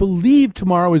 I believe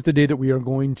tomorrow is the day that we are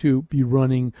going to be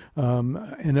running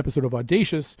an episode of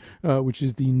Audacious, which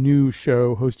is the new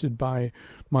show hosted by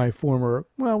my former,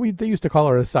 they used to call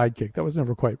her a sidekick. That was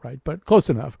never quite right, but close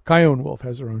enough. Kyone Wolf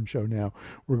has her own show now.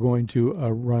 We're going to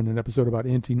run an episode about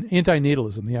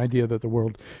antinatalism, the idea that the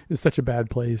world is such a bad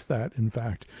place that, in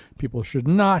fact, people should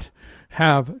not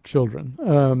have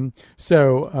children.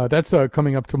 So that's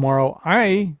coming up tomorrow.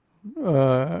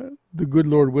 The good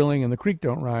Lord willing and the creek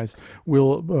don't rise,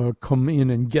 will come in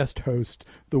and guest host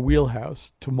The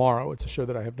Wheelhouse tomorrow. It's a show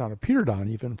that I have not appeared on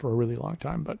even for a really long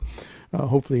time, but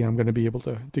hopefully I'm going to be able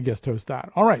to guest host that.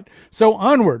 All right, so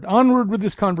onward with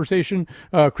this conversation.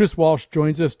 Chris Walsh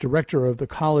joins us, director of the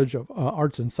College of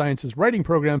Arts and Sciences writing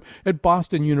program at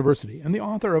Boston University and the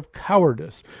author of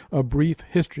Cowardice, A Brief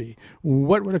History.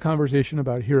 What would a conversation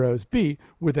about heroes be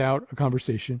without a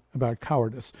conversation about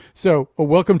cowardice? So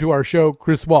welcome to our show,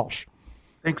 Chris Walsh.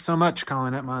 Thanks so much,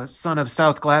 Colin. I'm a son of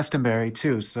South Glastonbury,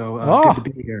 too, so good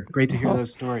to be here. Great to hear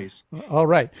those stories. All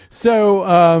right.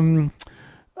 So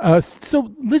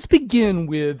let's begin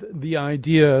with the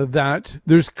idea that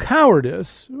there's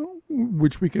cowardice,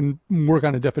 which we can work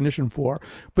on a definition for,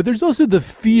 but there's also the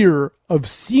fear of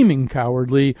seeming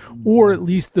cowardly, or at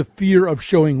least the fear of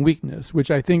showing weakness,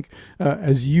 which I think,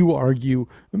 as you argue,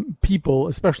 people,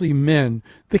 especially men,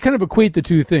 they kind of equate the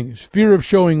two things. Fear of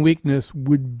showing weakness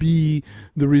would be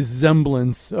the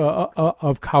resemblance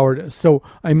of cowardice. So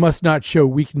I must not show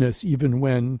weakness even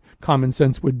when common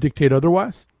sense would dictate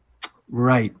otherwise.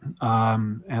 Right.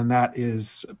 And that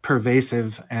is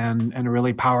pervasive and a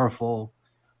really powerful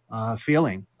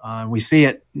feeling. We see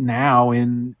it now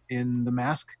in the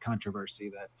mask controversy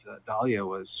that Dahlia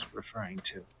was referring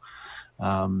to,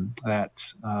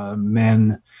 that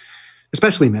men,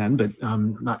 especially men, but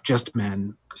not just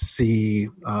men, see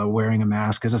wearing a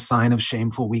mask as a sign of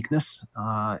shameful weakness,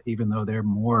 even though they're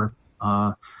more,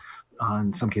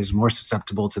 in some cases, more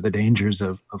susceptible to the dangers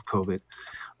of COVID.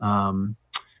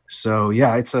 So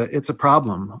yeah, it's a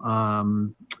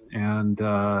problem, and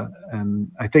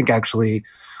I think actually,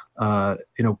 the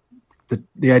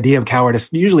idea of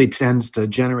cowardice usually tends to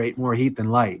generate more heat than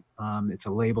light. It's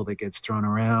a label that gets thrown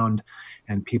around,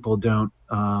 and people don't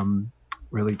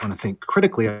really want to think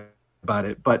critically about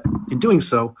it. But in doing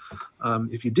so,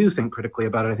 if you do think critically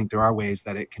about it, I think there are ways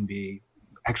that it can be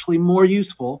actually more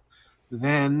useful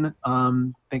than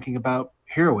thinking about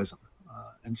heroism.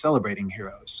 And celebrating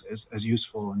heroes, as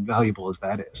useful and valuable as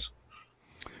that is.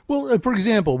 Well, for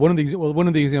example, one of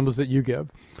the examples that you give,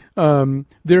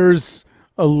 there's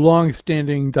a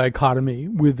long-standing dichotomy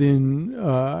within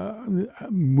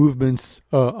movements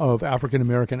of African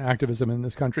American activism in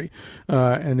this country,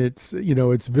 and it's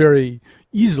very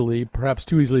easily, perhaps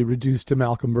too easily, reduced to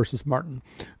Malcolm versus Martin.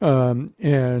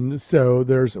 And so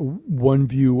there's one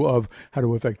view of how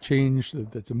to affect change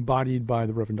that's embodied by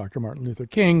the Reverend Dr. Martin Luther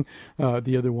King.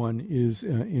 The other one is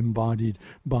embodied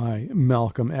by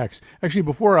Malcolm X. Actually,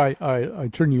 before I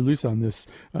turn you loose on this,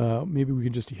 maybe we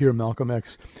can just hear Malcolm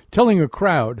X telling a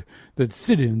crowd that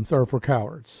sit-ins are for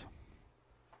cowards.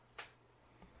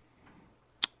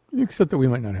 Except that we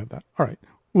might not have that. All right,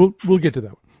 we'll get to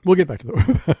that. We'll get back to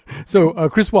that. So,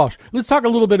 Chris Walsh, let's talk a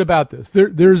little bit about this.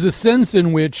 There's a sense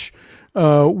in which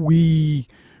we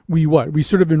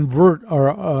sort of invert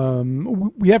our,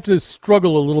 we have to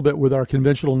struggle a little bit with our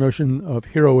conventional notion of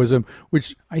heroism,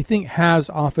 which I think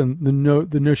has often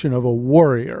the notion of a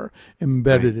warrior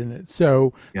embedded in it.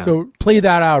 So play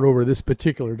that out over this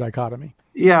particular dichotomy.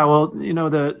 Yeah, well,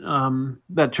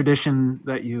 that tradition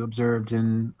that you observed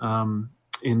in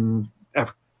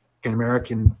African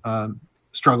American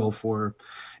struggle for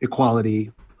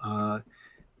equality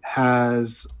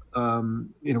has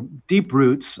deep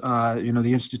roots.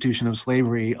 The institution of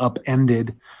slavery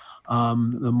upended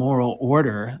the moral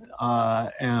order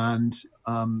and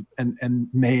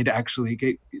made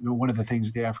actually one of the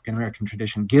things the African American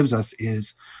tradition gives us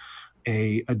is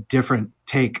a different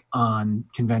take on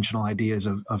conventional ideas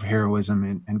of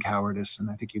heroism and cowardice.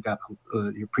 And I think you got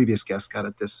your previous guest got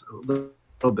at this a little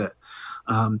bit.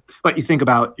 But you think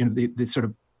about the sort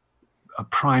of a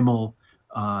primal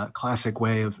classic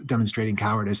way of demonstrating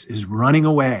cowardice is running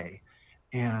away.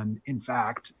 And in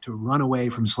fact, to run away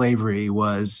from slavery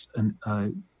was a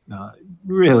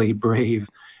really brave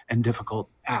and difficult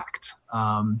act.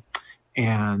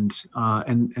 And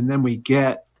then we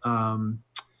get Martin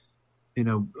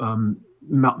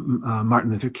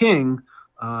Luther King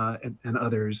and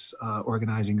others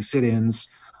organizing sit-ins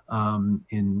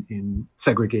in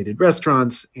segregated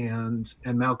restaurants, and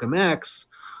Malcolm X.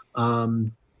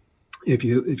 If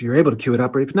you're able to cue it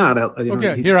up, or if not,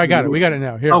 here I got it. We got it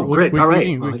now. Here, great. All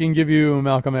right, we can give you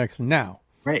Malcolm X now.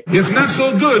 Right. It's not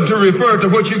so good to refer to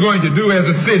what you're going to do as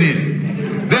a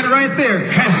sit-in. That right there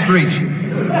castrates you.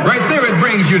 Right there, it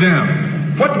brings you down.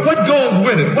 What goes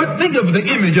with it? Think of the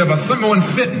image of someone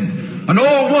sitting. An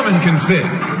old woman can sit.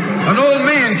 An old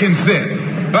man can sit.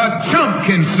 A chump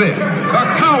can sit.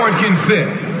 A coward can sit.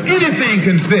 Anything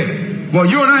can sit. Well,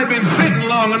 you and I have been sitting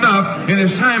long enough, and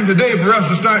it's time today for us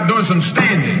to start doing some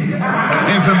standing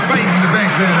and some fighting to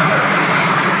back that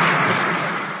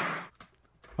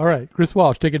up. All right, Chris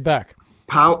Walsh, take it back.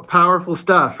 Powerful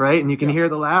stuff, right? And you can hear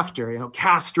the laughter.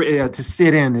 Castrate to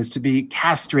sit in is to be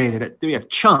castrated. We have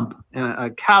chump,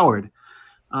 a coward.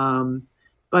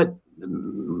 But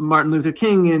Martin Luther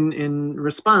King, in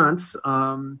response,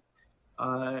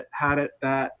 had it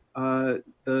that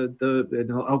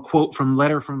I'll quote from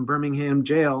Letter from Birmingham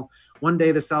Jail. One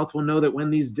day the South will know that when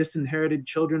these disinherited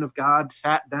children of God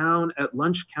sat down at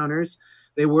lunch counters,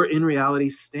 they were in reality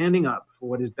standing up for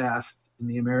what is best in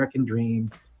the American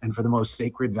dream and for the most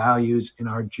sacred values in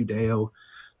our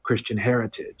Judeo-Christian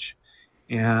heritage.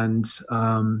 And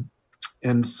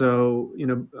so,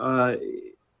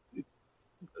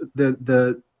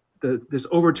 this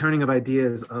overturning of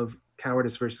ideas of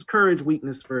cowardice versus courage,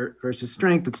 weakness versus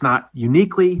strength, it's not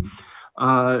uniquely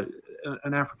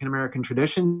an African-American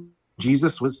tradition.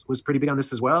 Jesus was pretty big on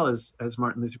this as well, as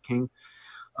Martin Luther King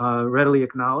readily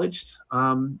acknowledged.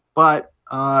 But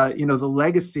the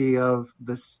legacy of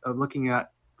this, of looking at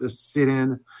the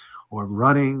sit-in or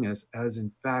running as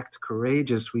in fact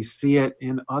courageous, we see it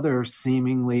in other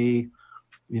seemingly,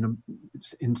 in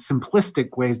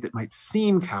simplistic ways that might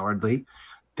seem cowardly.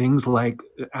 Things like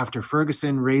after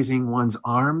Ferguson, raising one's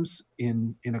arms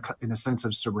in a sense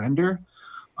of surrender,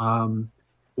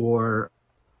 or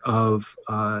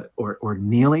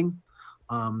kneeling.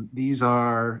 These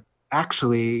are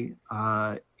actually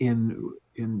in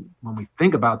when we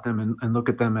think about them and look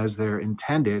at them as they're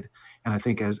intended, and I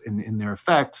think as in their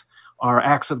effect, are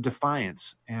acts of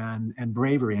defiance and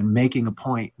bravery, and making a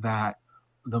point that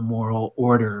the moral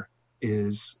order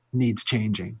needs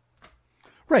changing.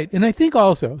 Right, and I think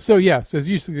also, so yes, as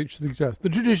you suggest, the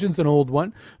tradition's an old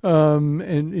one,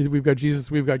 and we've got Jesus,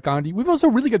 we've got Gandhi. We've also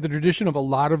really got the tradition of a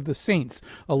lot of the saints.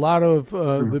 A lot of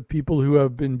the people who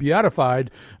have been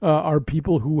beatified are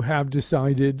people who have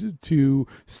decided to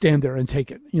stand there and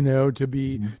take it, to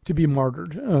be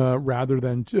martyred rather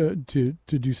than to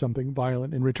do something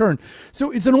violent in return. So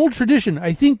it's an old tradition.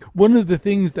 I think one of the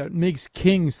things that makes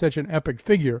King such an epic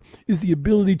figure is the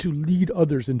ability to lead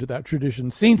others into that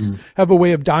tradition. Saints have a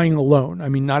way of of dying alone. I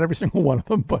mean, not every single one of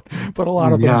them, but a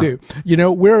lot of them do.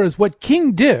 Whereas what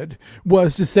King did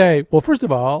was to say, well, first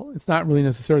of all, it's not really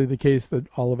necessarily the case that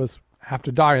all of us have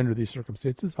to die under these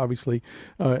circumstances. Obviously,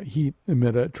 he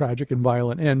met a tragic and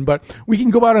violent end, but we can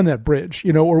go out on that bridge,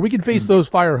 or we can face those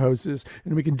fire hoses,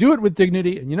 and we can do it with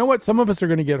dignity. And you know what? Some of us are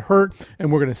going to get hurt,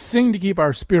 and we're going to sing to keep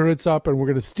our spirits up, and we're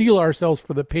going to steel ourselves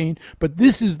for the pain. But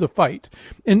this is the fight.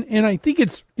 And I think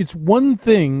it's one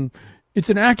thing. It's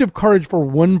an act of courage for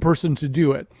one person to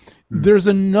do it. There's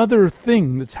another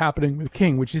thing that's happening with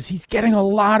King, which is he's getting a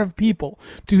lot of people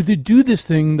to do this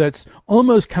thing that's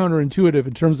almost counterintuitive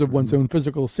in terms of one's own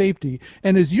physical safety.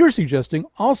 And as you're suggesting,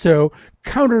 also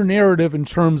counter-narrative in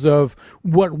terms of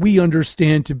what we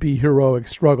understand to be heroic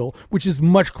struggle, which is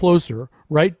much closer,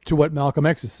 right, to what Malcolm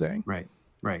X is saying. Right.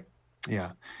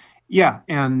 Yeah.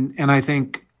 And I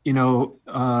think,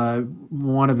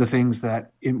 one of the things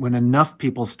that when enough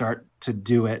people start to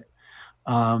do it,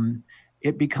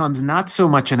 it becomes not so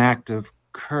much an act of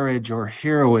courage or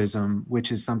heroism,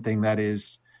 which is something that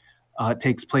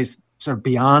takes place sort of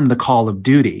beyond the call of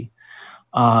duty,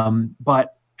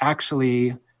 but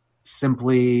actually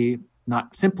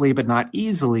but not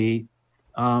easily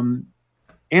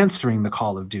answering the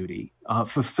call of duty,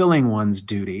 fulfilling one's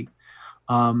duty.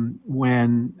 And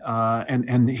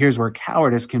here's where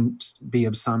cowardice can be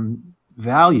of some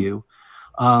value,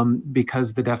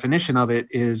 because the definition of it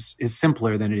is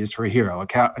simpler than it is for a hero.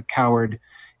 A coward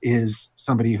is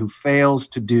somebody who fails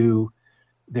to do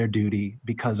their duty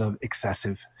because of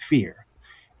excessive fear,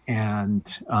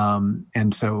 and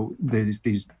so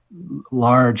these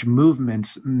large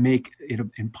movements make it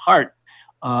in part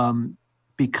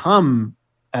become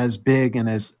as big and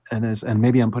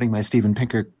maybe I'm putting my Steven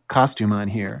Pinker costume on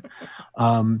here,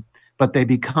 but they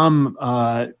become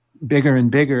bigger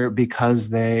and bigger because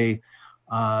they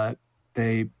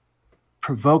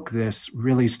provoke this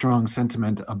really strong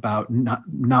sentiment about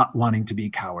not wanting to be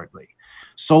cowardly.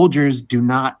 Soldiers do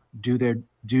not do their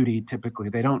duty typically.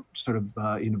 They don't sort of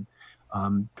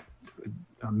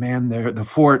man the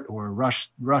fort or rush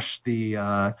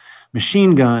the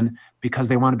machine gun because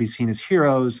they want to be seen as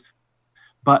heroes,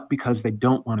 but because they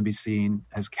don't want to be seen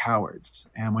as cowards.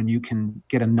 And when you can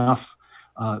get enough,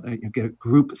 get a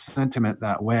group sentiment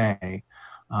that way,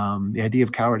 the idea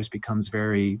of cowardice becomes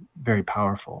very, very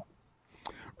powerful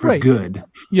for good.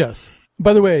 Yes.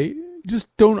 By the way,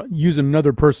 just don't use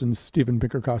another person's Steven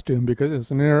Pinker costume, because it's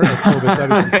an era of COVID.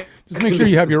 That is just make sure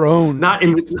you have your own. Not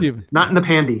in the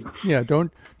pandy. Yeah,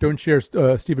 don't share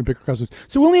Steven Pinker costumes.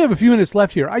 So we only have a few minutes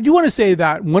left here. I do want to say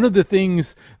that one of the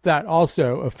things that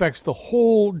also affects the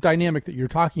whole dynamic that you're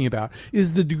talking about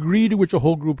is the degree to which a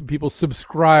whole group of people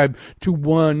subscribe to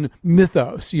one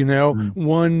mythos,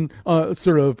 one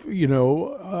sort of,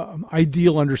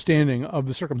 ideal understanding of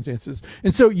the circumstances.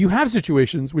 And so you have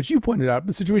situations, which you pointed out,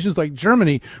 but situations like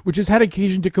Germany, which has had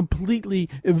occasion to completely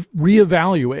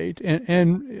reevaluate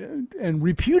and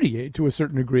repudiate to a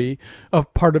certain degree a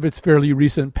part of its fairly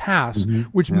recent past,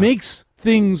 which makes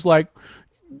things like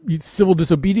civil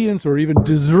disobedience or even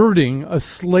deserting a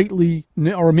slightly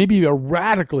or maybe a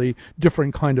radically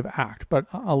different kind of act. But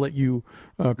I'll let you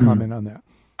comment on that.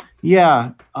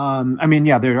 Yeah.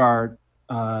 There are,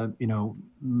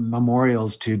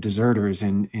 memorials to deserters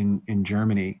in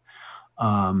Germany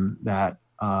that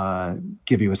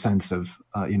give you a sense of,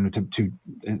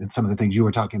 and some of the things you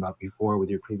were talking about before with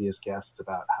your previous guests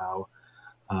about how,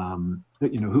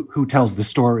 who tells the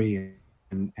story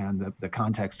and the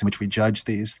context in which we judge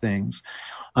these things.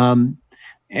 And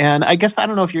I guess, I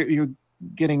don't know if you're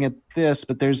getting at this,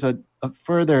 but there's a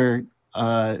further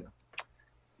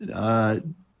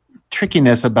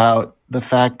trickiness about the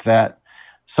fact that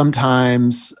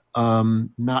sometimes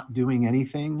not doing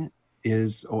anything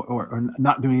is, or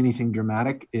not doing anything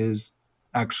dramatic is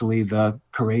actually the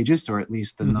courageous, or at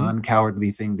least the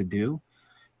non-cowardly thing to do.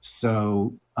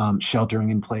 So sheltering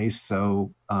in place,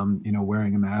 so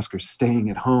wearing a mask or staying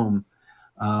at home,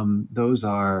 those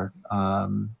are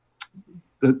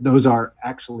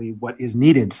actually what is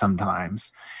needed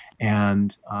sometimes,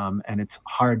 and it's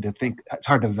hard to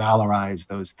valorize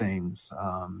those things.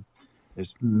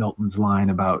 There's Milton's line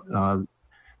about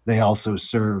they also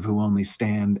serve who only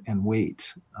stand and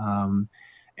wait, and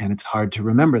it's hard to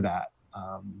remember that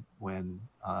when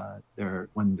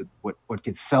what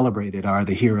gets celebrated are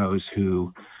the heroes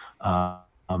who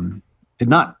did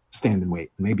not stand and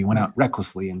wait, maybe went out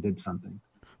recklessly and did something.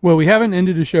 Well, we haven't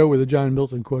ended a show with a John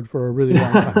Milton quote for a really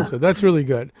long time, so that's really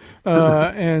good.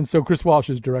 And so Chris Walsh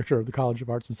is director of the College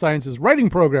of Arts and Sciences writing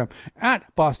program at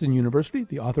Boston University,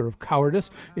 the author of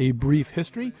Cowardice, A Brief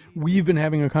History. We've been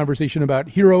having a conversation about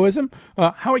heroism,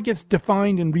 how it gets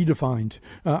defined and redefined,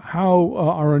 how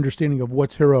our understanding of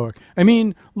what's heroic. I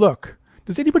mean, look,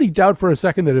 does anybody doubt for a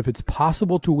second that if it's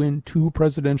possible to win 2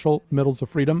 presidential medals of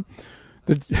freedom,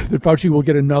 that Fauci will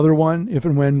get another one if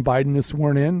and when Biden is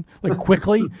sworn in, like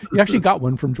quickly? He actually got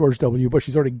one from George W. Bush.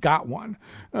 He's already got one.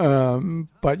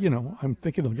 But, you know, I'm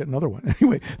thinking he'll get another one.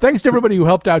 Anyway, thanks to everybody who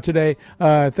helped out today.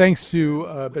 Thanks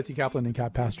to Betsy Kaplan and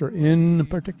Kat Pastor in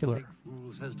particular.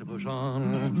 Says to push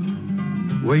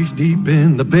on. Waist deep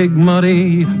in the big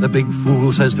muddy, the big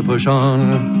fool says to push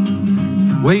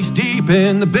on. Waist deep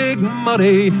in the big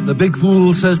muddy, the big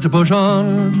fool says to push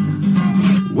on.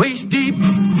 Waist deep,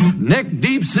 neck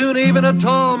deep, soon even a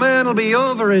tall man will be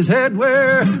over his head.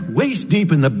 Where waist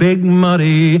deep in the big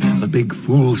muddy, the big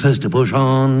fool says to push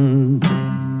on.